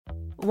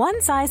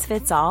One size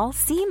fits all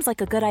seems like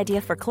a good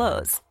idea for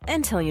clothes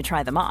until you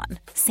try them on.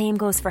 Same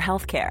goes for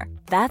healthcare.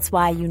 That's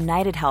why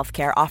United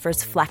Healthcare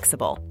offers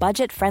flexible,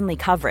 budget-friendly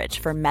coverage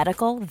for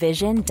medical,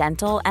 vision,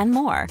 dental, and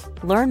more.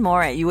 Learn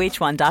more at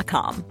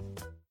uh1.com.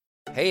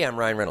 Hey, I'm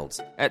Ryan Reynolds.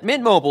 At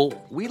Mint Mobile,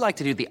 we like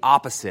to do the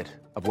opposite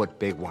of what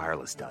Big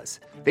Wireless does.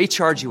 They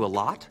charge you a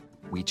lot,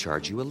 we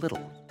charge you a little.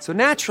 So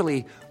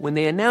naturally, when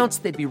they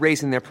announced they'd be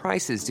raising their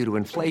prices due to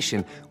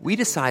inflation, we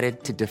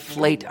decided to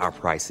deflate our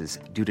prices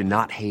due to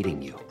not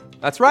hating you.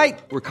 That's right.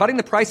 We're cutting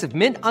the price of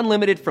Mint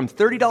Unlimited from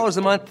 $30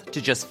 a month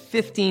to just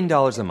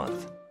 $15 a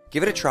month.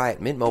 Give it a try at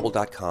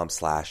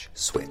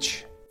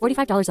mintmobile.com/switch.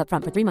 $45 up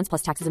front for 3 months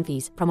plus taxes and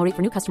fees. Promo rate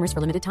for new customers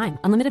for limited time.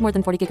 Unlimited more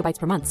than 40 gigabytes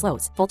per month.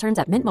 Slows full terms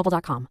at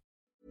mintmobile.com.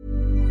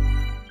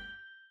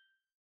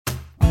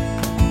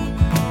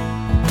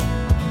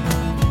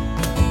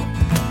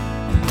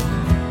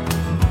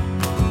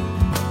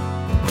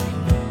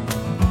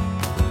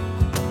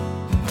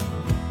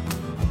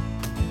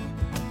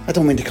 I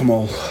don't mean to come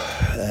all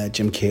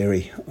Jim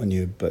Carrey on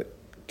you, but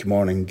good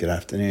morning, good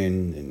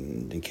afternoon,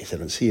 and in case I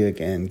don't see you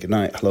again, good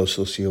night, hello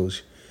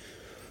socios.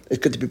 It's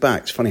good to be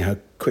back. It's funny how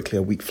quickly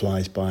a week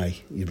flies by.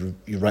 You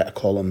write a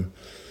column,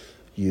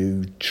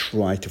 you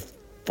try to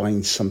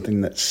find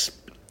something that's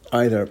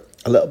either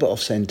a little bit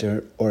off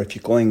centre, or if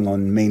you're going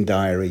on main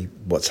diary,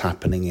 what's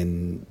happening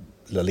in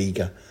La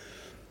Liga.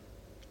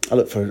 I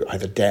look for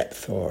either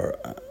depth or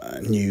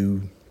a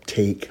new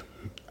take,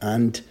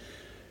 and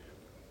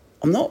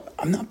I'm not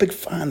a big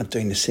fan of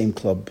doing the same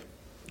club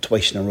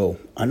twice in a row.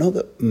 I know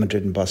that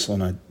Madrid and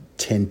Barcelona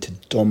tend to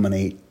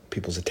dominate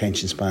people's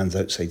attention spans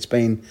outside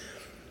Spain,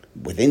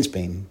 within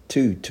Spain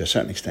too, to a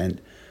certain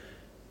extent.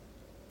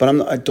 But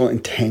I don't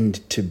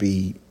intend to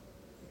be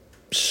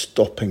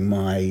stopping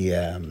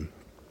my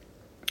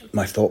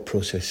my thought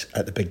process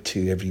at the big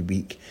two every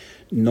week,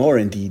 nor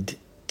indeed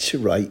to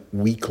write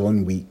week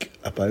on week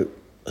about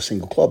a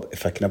single club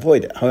if I can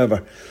avoid it.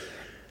 However,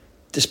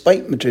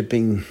 despite Madrid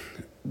being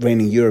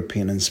reigning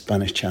European and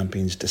Spanish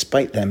champions,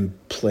 despite them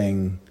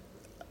playing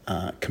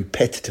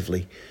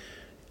competitively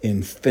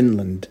in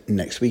Finland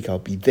next week, I'll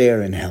be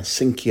there in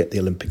Helsinki at the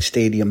Olympic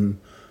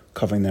Stadium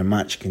covering their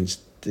match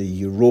against the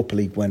Europa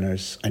League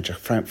winners, Eintracht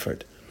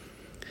Frankfurt.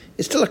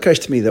 It still occurs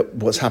to me that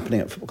what's happening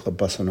at Football Club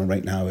Barcelona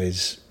right now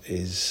is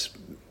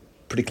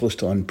pretty close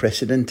to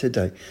unprecedented.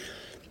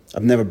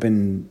 I've never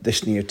been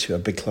this near to a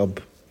big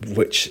club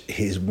which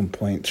is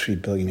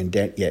 1.3 billion in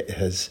debt, yet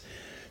has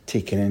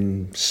taken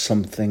in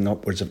something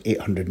upwards of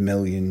 800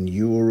 million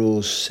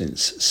euros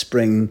since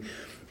spring,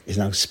 is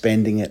now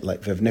spending it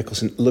like Viv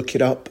Nicholson. Look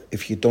it up.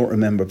 If you don't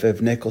remember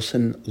Viv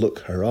Nicholson, look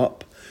her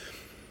up.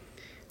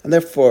 And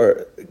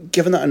therefore,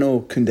 given that I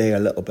know Kounde a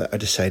little bit, I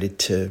decided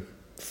to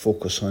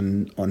focus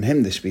on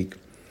him this week.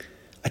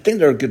 I think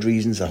there are good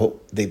reasons. I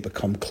hope they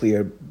become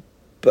clear.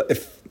 But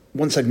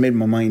once I'd made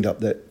my mind up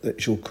that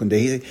Jules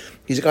Kounde,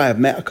 he's a guy I've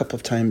met a couple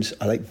of times.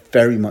 I like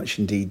very much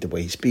indeed the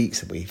way he speaks,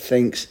 the way he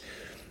thinks,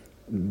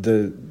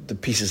 the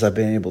pieces I've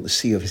been able to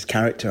see of his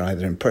character,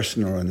 either in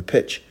person or on the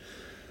pitch.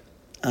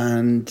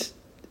 And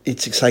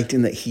it's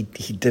exciting that he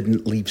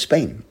didn't leave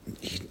Spain.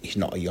 He's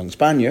not a young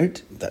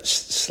Spaniard. That's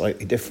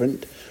slightly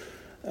different.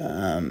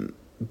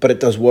 But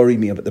it does worry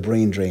me about the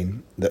brain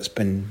drain that's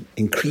been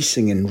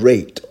increasing in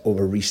rate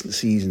over recent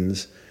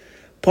seasons,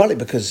 partly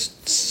because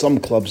some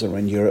clubs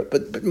around Europe,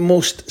 but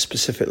most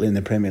specifically in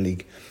the Premier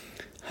League,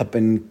 have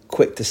been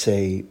quick to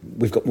say,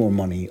 we've got more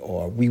money,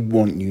 or we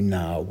want you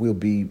now,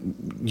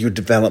 your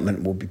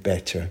development will be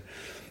better,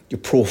 your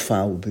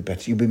profile will be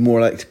better, you'll be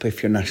more likely to play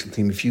for your national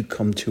team if you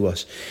come to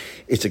us.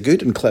 It's a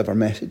good and clever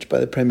message by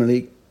the Premier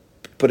League,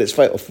 but it's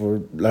vital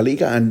for La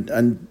Liga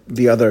and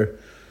the other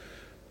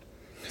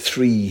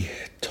three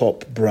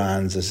top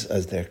brands,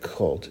 as they're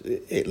called,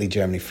 Italy,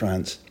 Germany,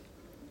 France,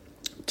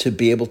 to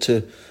be able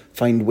to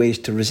find ways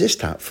to resist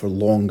that for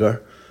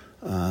longer,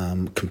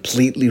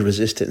 completely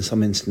resist it in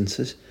some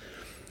instances.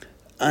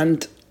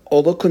 And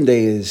although Kounde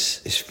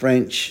is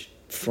French,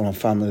 from a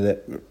family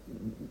that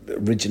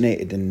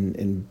originated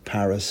in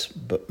Paris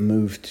but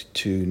moved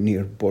to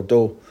near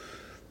Bordeaux,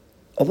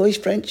 although he's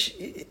French,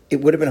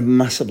 it would have been a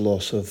massive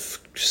loss of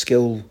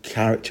skill,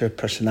 character,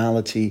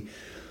 personality,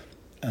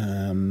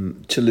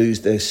 to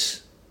lose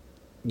this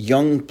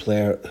young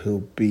player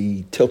who'll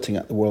be tilting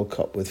at the World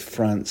Cup with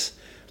France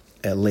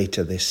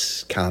later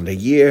this calendar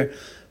year,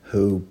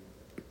 who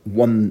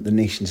won the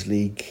Nations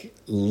League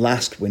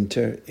last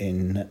winter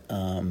in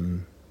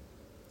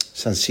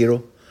San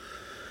Siro.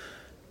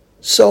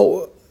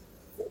 So,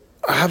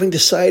 having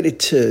decided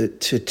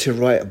to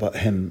write about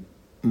him,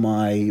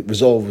 my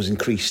resolve was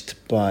increased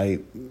by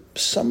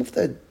some of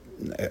the,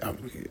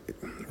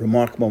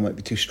 remarkable might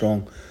be too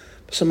strong,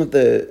 but some of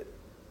the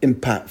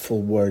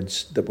impactful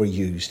words that were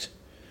used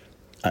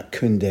at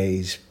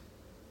Kounde's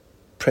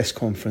press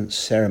conference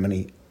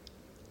ceremony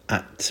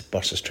at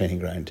Barca's training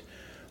ground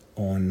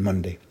on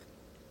Monday.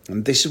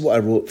 And this is what I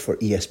wrote for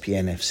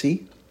ESPN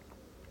FC.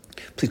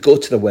 Please go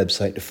to their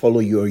website to follow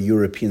your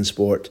European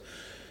sport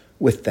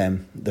with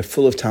them. They're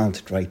full of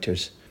talented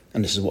writers,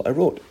 and this is what I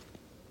wrote.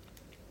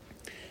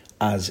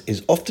 as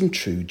is often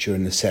true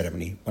during the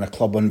ceremony when a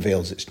club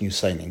unveils its new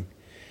signing,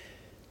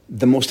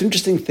 the most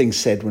interesting thing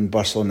said when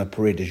Barcelona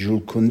paraded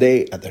Jules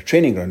Kounde at their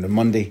training ground on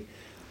Monday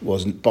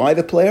wasn't by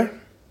the player.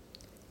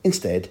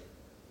 Instead,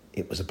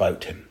 it was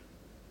about him.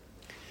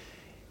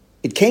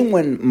 It came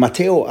when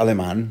Mateu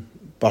Alemán,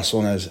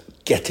 Barcelona's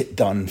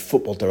get-it-done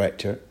football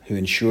director, who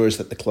ensures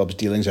that the club's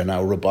dealings are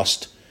now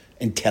robust,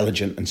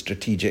 intelligent and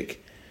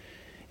strategic,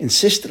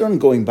 insisted on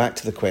going back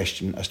to the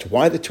question as to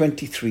why the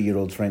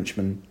 23-year-old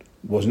Frenchman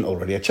wasn't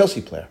already a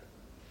Chelsea player.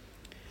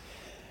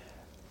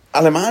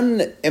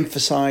 Alemán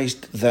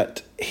emphasised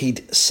that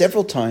he'd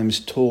several times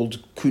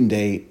told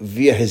Kounde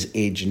via his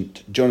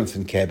agent,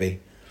 Jonathan Kebe,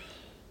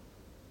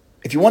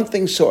 if you want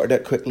things sorted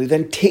out quickly,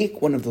 then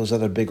take one of those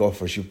other big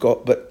offers you've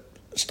got, but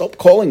stop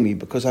calling me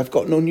because I've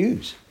got no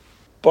news.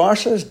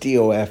 Barca's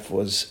DOF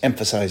was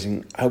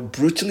emphasising how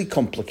brutally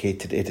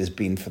complicated it has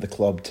been for the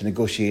club to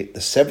negotiate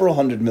the several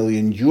 €100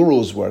 million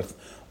worth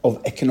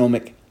of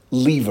economic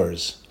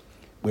levers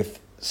with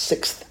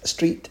 6th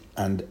Street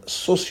and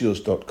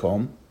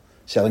Socios.com,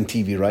 selling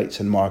TV rights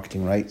and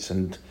marketing rights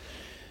and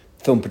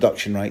film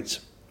production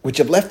rights, which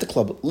have left the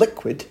club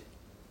liquid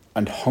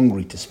and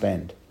hungry to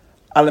spend.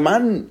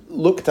 Alemán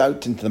looked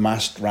out into the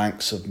massed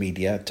ranks of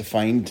media to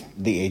find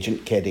the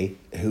agent, Keddy,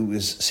 who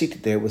was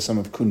seated there with some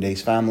of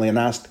Kounde's family, and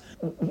asked,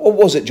 "What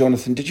was it,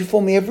 Jonathan? Did you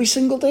phone me every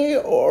single day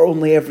or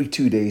only every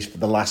 2 days for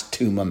the last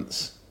 2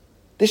 months?"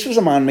 This was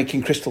a man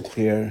making crystal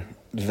clear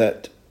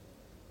that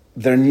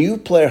their new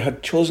player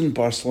had chosen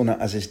Barcelona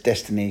as his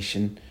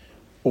destination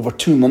over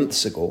 2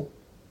 months ago,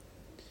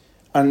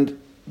 and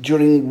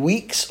during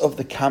weeks of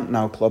the Camp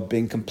Nou club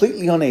being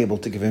completely unable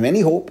to give him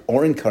any hope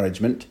or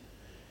encouragement,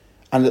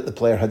 and that the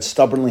player had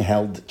stubbornly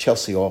held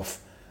Chelsea off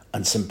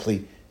and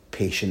simply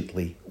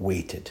patiently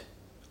waited.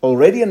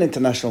 Already an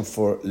international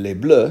for Les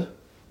Bleus,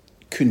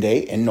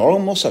 Kounde, in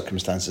normal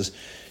circumstances,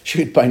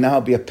 should by now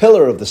be a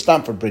pillar of the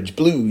Stamford Bridge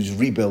Blues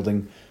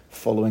rebuilding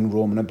following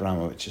Roman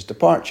Abramovich's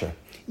departure.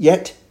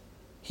 Yet,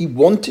 he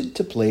wanted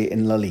to play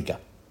in La Liga.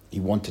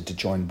 He wanted to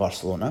join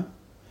Barcelona.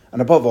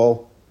 And above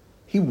all,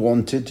 he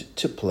wanted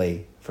to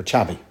play for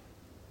Xavi.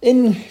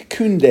 In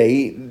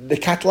Kounde, the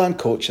Catalan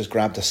coach has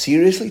grabbed a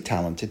seriously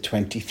talented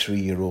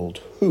 23-year-old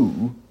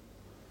who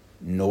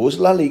knows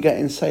La Liga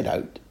inside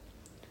out,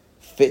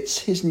 fits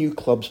his new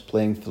club's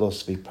playing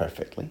philosophy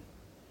perfectly,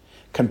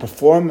 can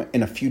perform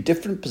in a few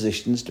different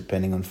positions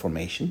depending on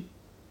formation,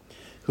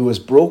 who has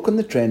broken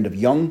the trend of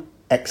young,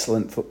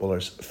 excellent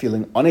footballers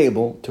feeling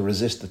unable to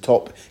resist the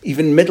top,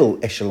 even middle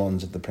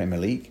echelons of the Premier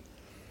League,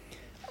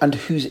 and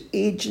whose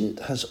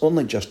agent has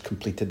only just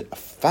completed a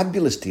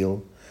fabulous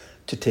deal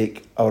to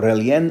take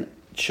Aurelien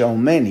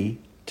Tchouameni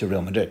to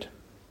Real Madrid.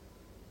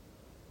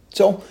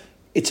 So,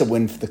 it's a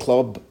win for the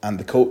club and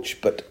the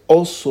coach, but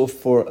also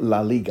for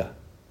La Liga.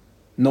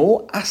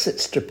 No asset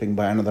stripping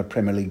by another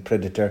Premier League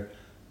predator,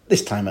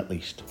 this time at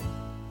least.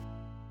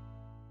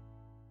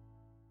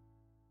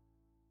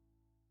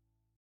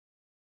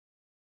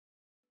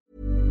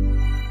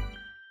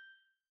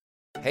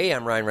 Hey,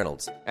 I'm Ryan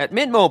Reynolds. At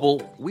Mint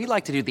Mobile, we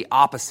like to do the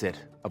opposite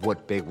of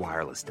what Big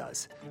Wireless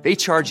does. They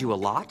charge you a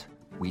lot.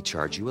 We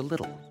charge you a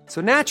little. So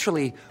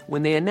naturally,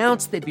 when they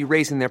announced they'd be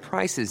raising their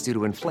prices due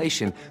to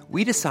inflation,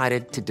 we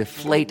decided to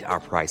deflate our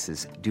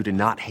prices due to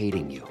not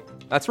hating you.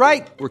 That's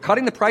right. We're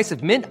cutting the price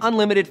of Mint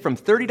Unlimited from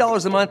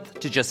 $30 a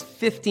month to just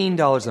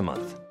 $15 a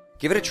month.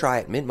 Give it a try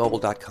at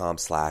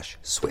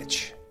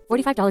mintmobile.com/switch.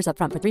 $45 up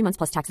front for 3 months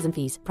plus taxes and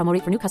fees. Promo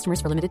rate for new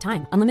customers for limited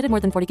time. Unlimited more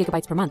than 40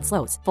 gigabytes per month.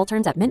 Slows full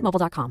terms at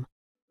mintmobile.com.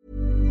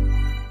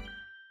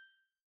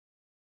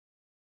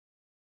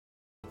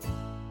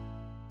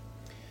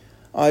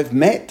 I've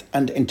met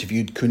and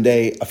interviewed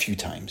Kounde a few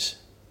times.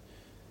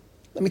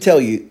 Let me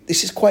tell you,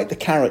 this is quite the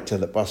character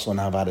that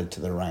Barcelona have added to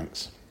their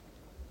ranks.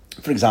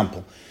 For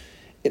example,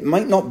 it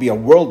might not be a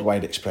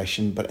worldwide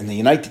expression, but in the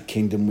United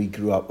Kingdom we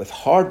grew up with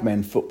hard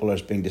men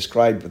footballers being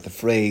described with the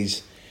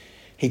phrase,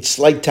 he'd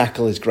slide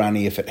tackle his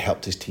granny if it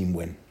helped his team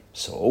win.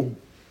 So,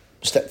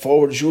 step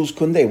forward Jules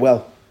Kounde,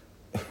 well,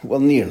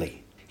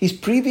 nearly. He's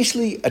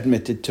previously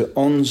admitted to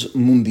 11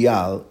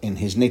 Mondial in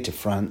his native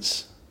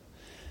France.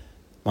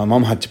 My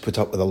mum had to put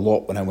up with a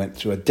lot when I went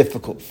through a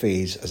difficult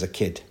phase as a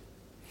kid.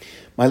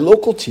 My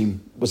local team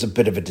was a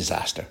bit of a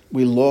disaster.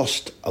 We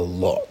lost a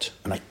lot,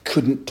 and I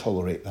couldn't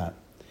tolerate that.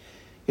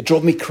 It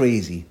drove me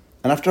crazy,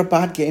 and after a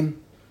bad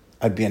game,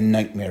 I'd be a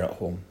nightmare at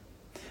home.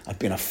 I'd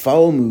be in a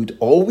foul mood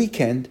all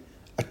weekend,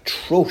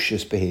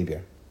 atrocious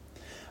behaviour.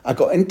 I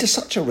got into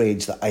such a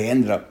rage that I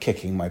ended up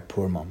kicking my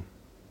poor mum.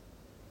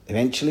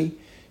 Eventually,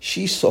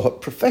 she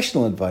sought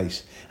professional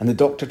advice, and the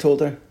doctor told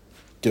her,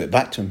 do it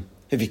back to him.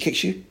 If he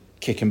kicks you,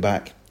 kick him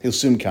back. He'll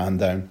soon calm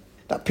down.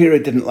 That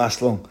period didn't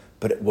last long,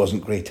 but it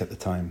wasn't great at the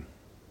time.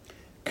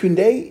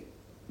 Kounde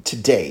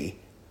today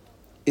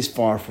is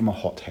far from a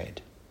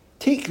hothead.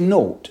 Take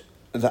note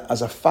that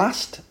as a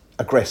fast,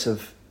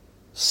 aggressive,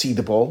 see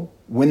the ball,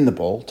 win the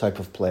ball type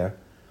of player,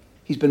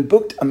 he's been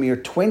booked a mere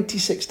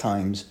 26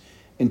 times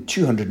in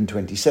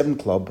 227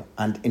 club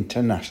and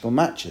international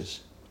matches.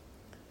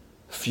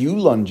 Few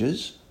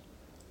lunges,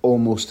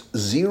 almost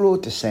zero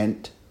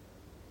descent,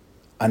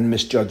 and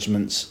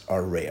misjudgments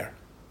are rare.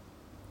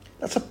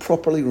 That's a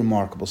properly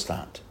remarkable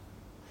stat.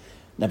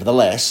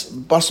 Nevertheless,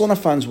 Barcelona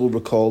fans will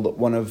recall that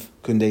one of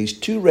Kounde's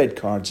 2 red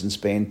cards in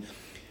Spain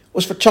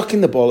was for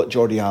chucking the ball at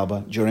Jordi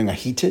Alba during a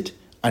heated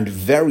and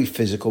very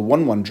physical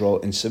 1-1 draw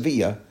in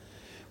Sevilla,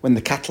 when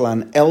the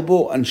Catalan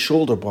elbow and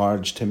shoulder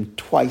barged him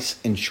twice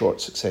in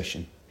short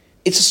succession.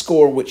 It's a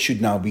score which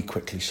should now be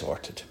quickly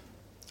sorted.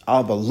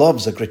 Alba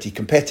loves a gritty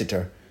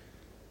competitor,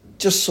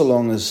 just so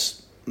long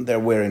as they're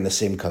wearing the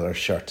same colour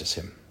shirt as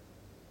him.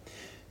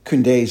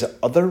 Kounde's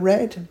other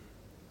red?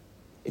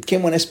 It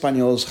came when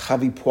Espanyol's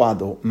Javi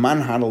Puado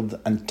manhandled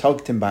and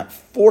tugged him back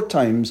 4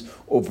 times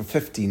over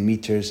 15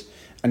 metres,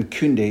 and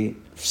Kounde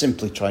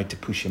simply tried to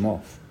push him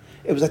off.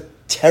 It was a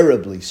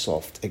terribly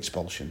soft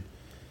expulsion.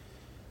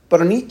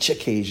 But on each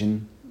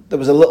occasion, there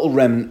was a little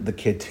remnant of the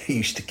kid who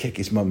used to kick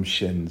his mum's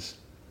shins.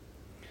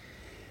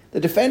 The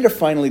defender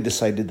finally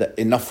decided that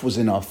enough was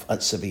enough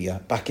at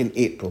Sevilla back in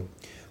April,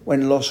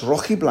 when Los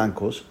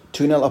Rojiblancos,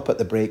 2-0 up at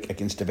the break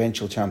against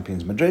eventual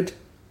champions Madrid,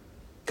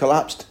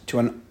 collapsed to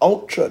an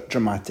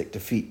ultra-dramatic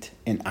defeat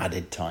in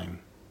added time.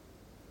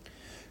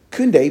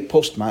 Kounde,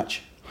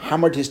 post-match,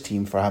 hammered his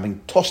team for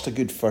having tossed a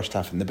good first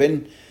half in the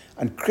bin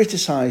and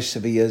criticised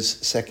Sevilla's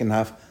second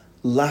half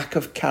lack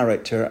of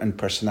character and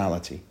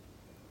personality.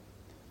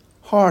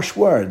 Harsh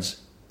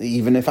words,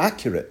 even if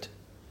accurate,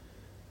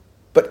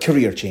 but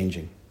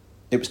career-changing.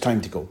 It was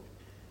time to go.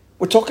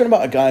 We're talking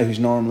about a guy who's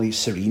normally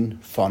serene,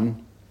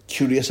 fun,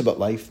 curious about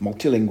life,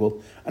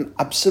 multilingual, and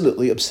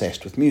absolutely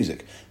obsessed with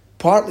music,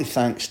 partly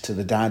thanks to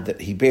the dad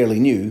that he barely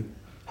knew,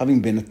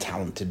 having been a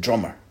talented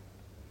drummer.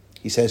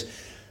 He says,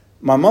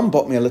 "My mum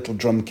bought me a little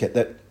drum kit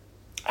that,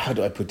 how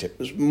do I put it,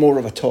 was more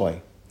of a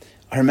toy.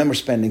 I remember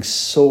spending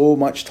so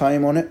much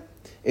time on it,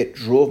 it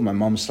drove my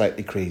mum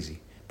slightly crazy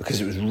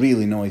because it was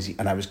really noisy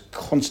and I was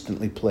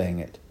constantly playing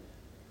it.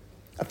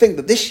 I think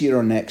that this year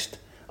or next,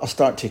 I'll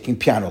start taking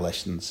piano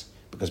lessons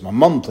because my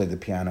mum played the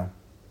piano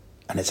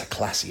and it's a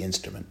classy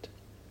instrument."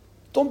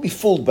 Don't be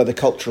fooled by the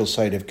cultural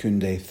side of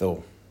Kounde,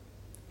 though.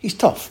 He's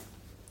tough,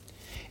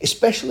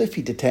 especially if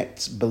he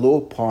detects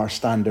below par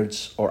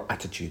standards or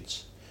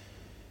attitudes.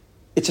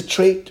 It's a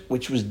trait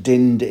which was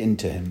dinned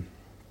into him.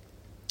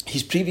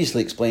 He's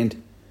previously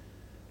explained,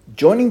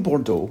 "Joining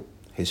Bordeaux,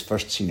 his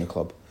first senior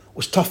club,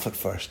 was tough at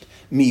first.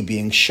 Me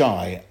being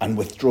shy and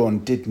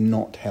withdrawn did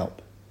not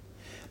help.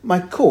 My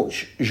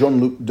coach,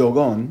 Jean-Luc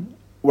Dogon,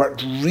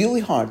 worked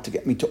really hard to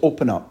get me to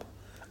open up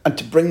and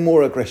to bring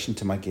more aggression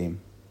to my game.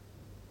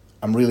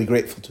 I'm really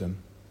grateful to him."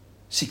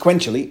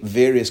 Sequentially,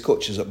 various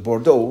coaches at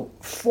Bordeaux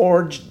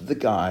forged the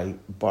guy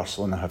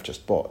Barcelona have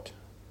just bought.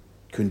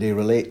 Kounde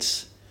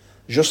relates,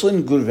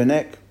 "Jocelyn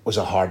Gourvenec was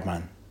a hard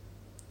man.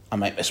 I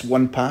might miss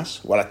 1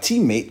 pass, while a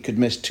teammate could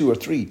miss 2 or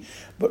 3,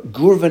 but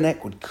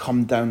Gourvenec would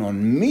come down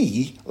on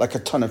me like a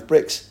ton of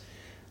bricks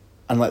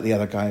and let the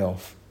other guy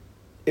off.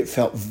 It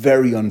felt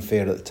very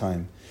unfair at the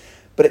time,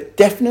 but it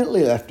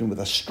definitely left me with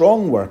a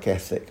strong work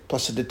ethic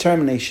plus a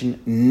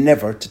determination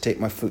never to take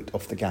my foot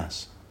off the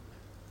gas.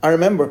 I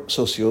remember,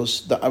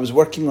 socios, that I was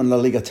working on La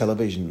Liga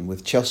television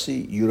with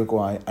Chelsea,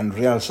 Uruguay and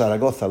Real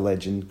Zaragoza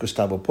legend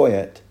Gustavo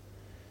Poyet,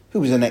 who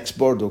was an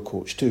ex-Bordeaux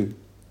coach too,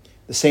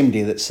 the same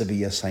day that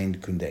Sevilla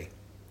signed Kounde.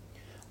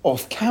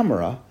 Off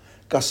camera,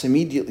 Gus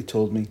immediately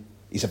told me,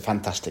 "He's a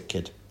fantastic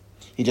kid.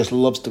 He just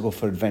loves to go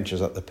for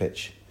adventures up the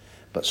pitch.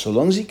 But so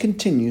long as he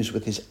continues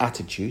with his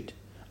attitude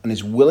and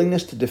his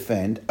willingness to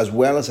defend as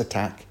well as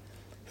attack,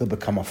 he'll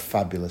become a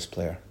fabulous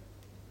player."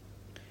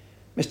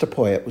 Mr.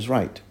 Poyet was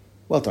right.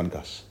 Well done,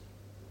 Gus.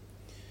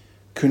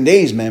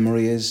 Kounde's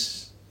memory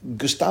is,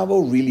 "Gustavo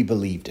really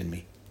believed in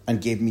me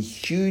and gave me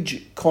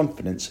huge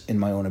confidence in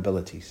my own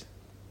abilities.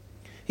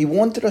 He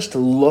wanted us to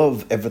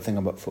love everything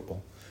about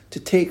football, to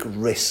take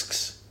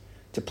risks,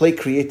 to play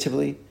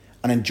creatively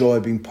and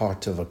enjoy being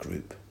part of a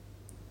group.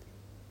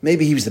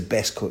 Maybe he was the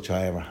best coach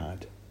I ever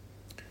had."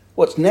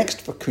 What's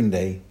next for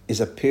Kounde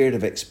is a period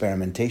of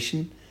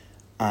experimentation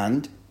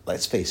and,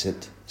 let's face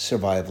it,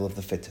 survival of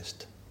the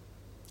fittest.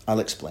 I'll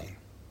explain.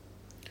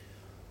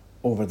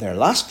 Over their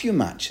last few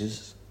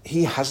matches,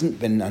 he hasn't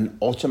been an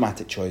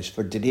automatic choice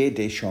for Didier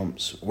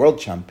Deschamps' world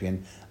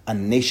champion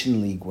and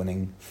Nation League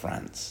winning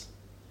France.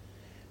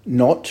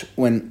 Not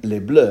when Les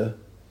Bleus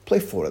play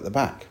 4 at the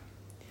back.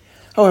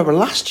 However,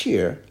 last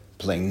year,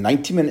 playing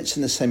 90 minutes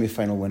in the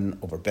semi-final win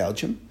over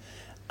Belgium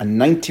and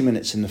 90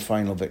 minutes in the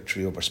final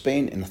victory over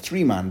Spain in a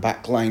 3-man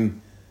back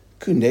line,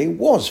 Kounde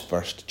was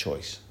first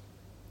choice.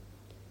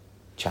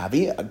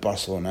 Xavi at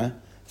Barcelona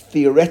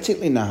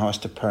theoretically now has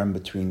to perm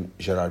between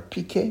Gerard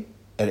Piqué,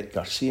 Eric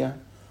Garcia,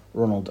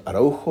 Ronald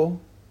Araujo,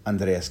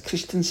 Andreas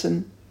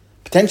Christensen,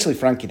 potentially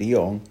Frankie de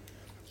Jong,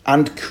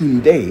 and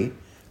Kounde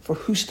for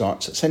who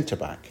starts at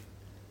centre-back.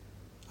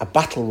 A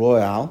battle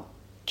royale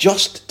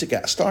just to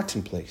get a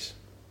starting place.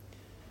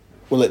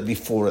 Will it be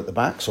 4 at the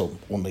back, so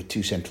only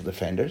 2 central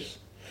defenders?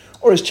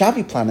 Or is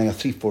Xavi planning a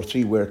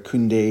 3-4-3 where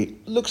Kounde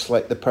looks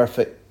like the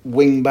perfect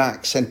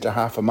wing-back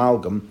centre-half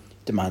amalgam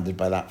demanded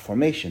by that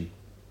formation?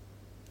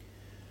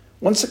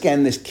 Once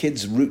again, this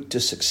kid's route to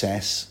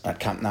success, at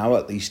Camp Nou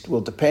at least,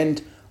 will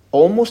depend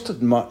almost as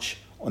much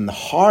on the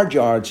hard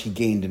yards he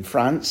gained in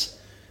France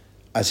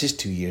as his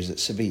 2 years at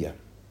Sevilla.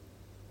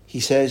 He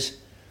says,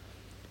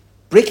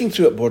 breaking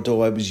through at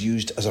Bordeaux, I was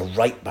used as a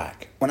right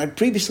back when I'd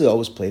previously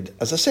always played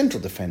as a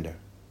central defender.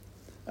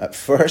 At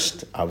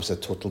first, I was a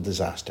total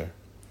disaster.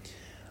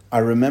 I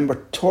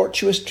remember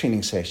tortuous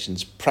training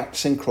sessions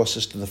practicing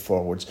crosses to the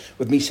forwards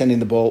with me sending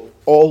the ball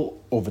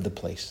all over the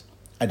place.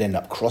 I'd end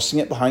up crossing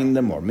it behind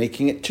them or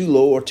making it too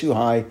low or too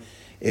high.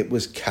 It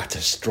was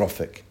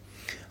catastrophic.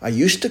 I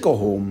used to go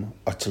home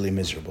utterly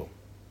miserable.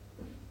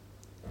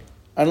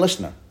 And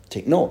listener,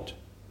 take note.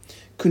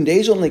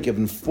 Kounde's only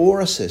given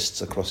 4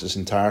 assists across his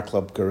entire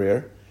club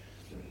career,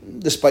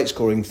 despite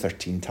scoring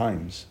 13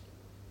 times.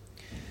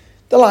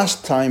 The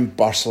last time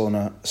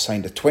Barcelona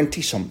signed a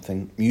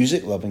 20-something,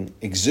 music-loving,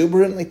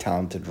 exuberantly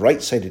talented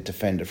right-sided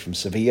defender from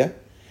Sevilla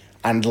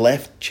and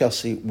left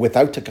Chelsea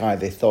without a guy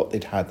they thought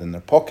they'd had in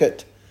their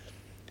pocket,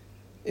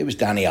 it was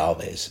Dani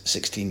Alves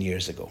 16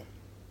 years ago.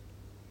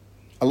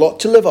 A lot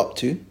to live up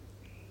to,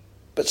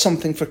 but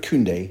something for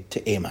Kounde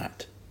to aim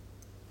at.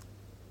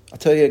 I'll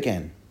tell you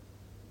again,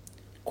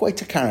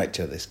 quite a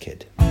character, this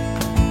kid.